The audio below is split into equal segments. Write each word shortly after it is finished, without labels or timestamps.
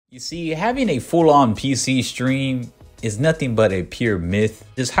You see, having a full-on PC stream is nothing but a pure myth.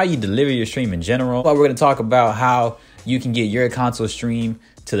 Just how you deliver your stream in general. But we're going to talk about how you can get your console stream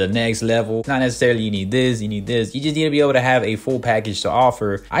to the next level. Not necessarily you need this, you need this. You just need to be able to have a full package to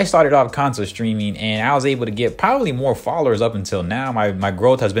offer. I started off console streaming and I was able to get probably more followers up until now. My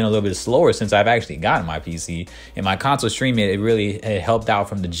growth has been a little bit slower since I've actually gotten my PC. And my console streaming, it really helped out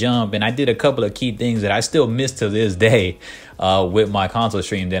from the jump. And I did a couple of key things that I still miss to this day with my console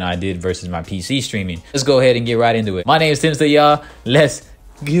stream than I did versus my PC streaming. Let's go ahead and get right into it. My name is Timster, y'all. Let's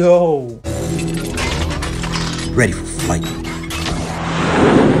go. Ready for fight.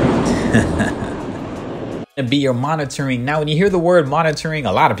 And be your monitoring. Now, when you hear the word monitoring,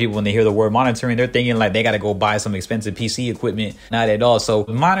 a lot of people, when they hear the word monitoring, they're thinking like they got to go buy some expensive PC equipment. Not at all. So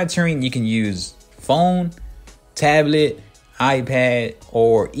monitoring, you can use phone, tablet, iPad,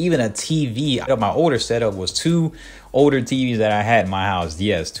 or even a TV. My older setup was two older TVs that I had in my house.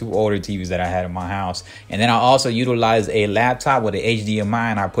 Yes, two older TVs that I had in my house. And then I also utilized a laptop with an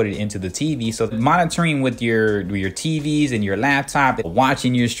HDMI and I put it into the TV. So monitoring with your TVs and your laptop,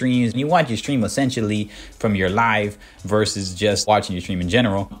 watching your streams, you watch your stream essentially from your live versus just watching your stream in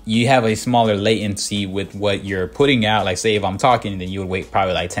general. You have a smaller latency with what you're putting out. Like say if I'm talking, then you would wait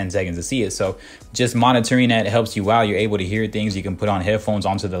probably like 10 seconds to see it. So just monitoring that helps you out. You're able to hear things. You can put on headphones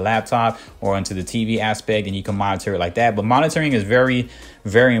onto the laptop or onto the TV aspect and you can monitor it like that. But monitoring is very,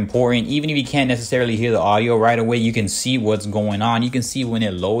 very important. Even if you can't necessarily hear the audio right away, you can see what's going on. You can see when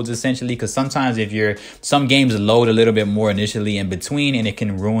it loads essentially, because sometimes some games load a little bit more initially in between and it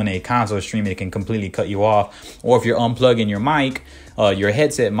can ruin a console stream. It can completely cut you off. Or if you're unplugging your mic, your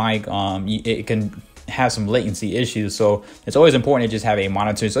headset mic, it can have some latency issues. So it's always important to just have a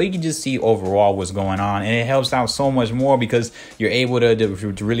monitor so you can just see overall what's going on, and it helps out so much more because you're able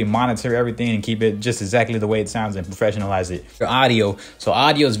to really monitor everything and keep it just exactly the way it sounds and professionalize it. Your audio, so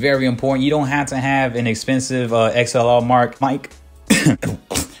audio is very important. You don't have to have an expensive XLR mic.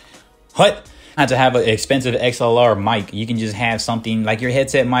 What? Not to have an expensive XLR mic. You can just have something like your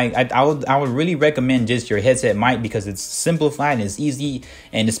headset mic. I would really recommend just your headset mic because it's simplified and it's easy,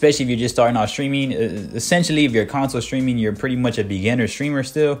 and especially if you're just starting off streaming. Essentially, if you're console streaming, you're pretty much a beginner streamer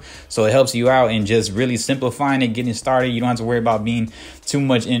still, so it helps you out and just really simplifying it, getting started. You don't have to worry about being too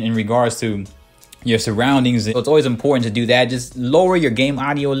much in regards to your surroundings. So it's always important to do that. Just lower your game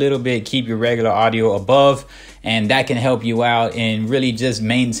audio a little bit, keep your regular audio above, and that can help you out in really just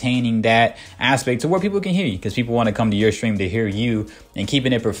maintaining that aspect to where people can hear you, because people want to come to your stream to hear you, and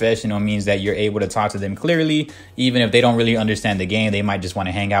keeping it professional means that you're able to talk to them clearly. Even if they don't really understand the game, they might just want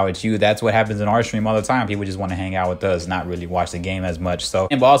to hang out with you. That's what happens in our stream all the time. People just want to hang out with us, not really watch the game as much. So,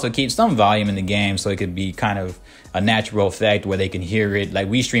 and but also keep some volume in the game so it could be kind of a natural effect where they can hear it. Like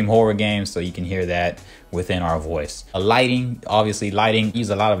we stream horror games, so you can hear that within our voice. Lighting, obviously lighting, use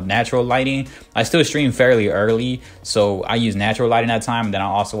a lot of natural lighting. I still stream fairly early, so I use natural lighting at time. And then I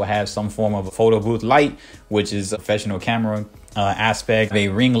also have some form of a photo booth light, which is a professional camera aspect, a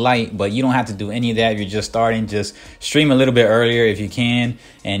ring light, but you don't have to do any of that if you're just starting. Just stream a little bit earlier if you can,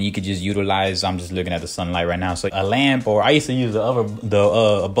 and you could just utilize, I'm just looking at the sunlight right now, so a lamp, or I used to use the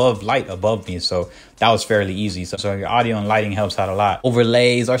above light above me, so that was fairly easy. So your audio and lighting helps out a lot.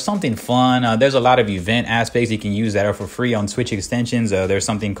 Overlays are something fun. There's a lot of event aspects you can use that are for free on Twitch extensions. There's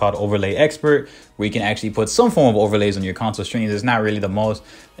something called Overlay Expert where you can actually put some form of overlays on your console streams. It's not really the most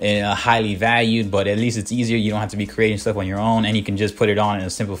highly valued, but at least it's easier. You don't have to be creating stuff on your own, and you can just put it on in a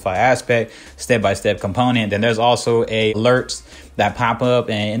simplified aspect, step-by-step component. Then there's also alerts that pop up,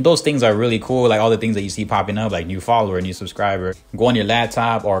 and those things are really cool. Like all the things that you see popping up, like new follower, new subscriber. Go on your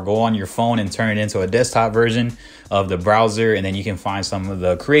laptop or go on your phone and turn it into a desktop version of the browser, and then you can find some of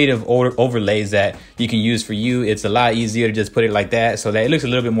the creative overlays that you can use for you. It's a lot easier to just put it like that, so that it looks a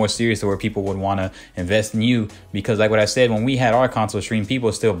little bit more serious to where people would want to invest in you. Because like what I said, when we had our console stream,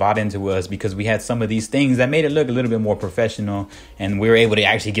 people still bought into us because we had some of these things that made it look a little bit more professional, and we were able to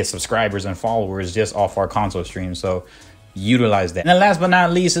actually get subscribers and followers just off our console stream. So utilize that. And then last but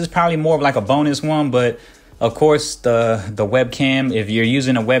not least, it's probably more of like a bonus one, but of course the webcam. If you're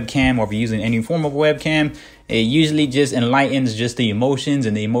using a webcam, or if you're using any form of webcam, it usually just enlightens just the emotions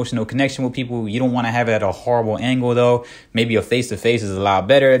and the emotional connection with people. You don't want to have it at a horrible angle though. Maybe a face-to-face is a lot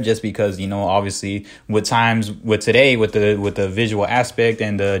better, just because, you know, obviously with today with the visual aspect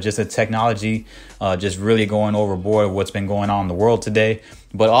and just the technology just really going overboard what's been going on in the world today.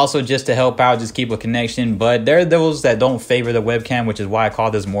 But also just to help out, just keep a connection. But there are those that don't favor the webcam, which is why I call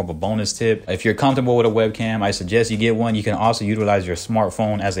this more of a bonus tip. If you're comfortable with a webcam, I suggest you get one. You can also utilize your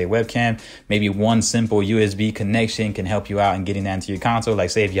smartphone as a webcam, maybe one simple USB USB connection can help you out in getting that into your console. Like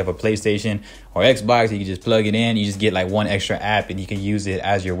say if you have a PlayStation or Xbox, you can just plug it in. You just get like one extra app and you can use it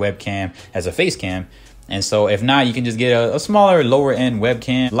as your webcam, as a face cam. And so if not, you can just get a smaller, lower end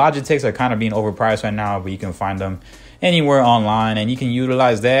webcam. Logitechs are kind of being overpriced right now, but you can find them anywhere online, and you can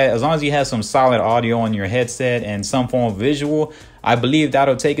utilize that as long as you have some solid audio on your headset and some form of visual. I believe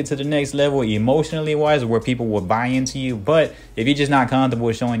that'll take it to the next level emotionally wise, where people will buy into you. But if you're just not comfortable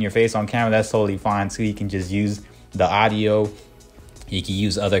with showing your face on camera, that's totally fine too. You can just use the audio. You can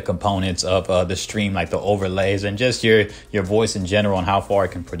use other components of the stream, like the overlays and just your voice in general and how far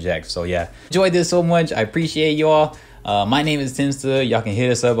it can project. So yeah, enjoyed this so much. I appreciate y'all. My name is Timster. Y'all can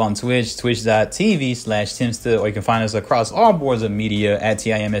hit us up on Twitch, twitch.tv/Timster, or you can find us across all boards of media at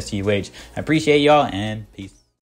TIMSTUH. I appreciate y'all, and peace.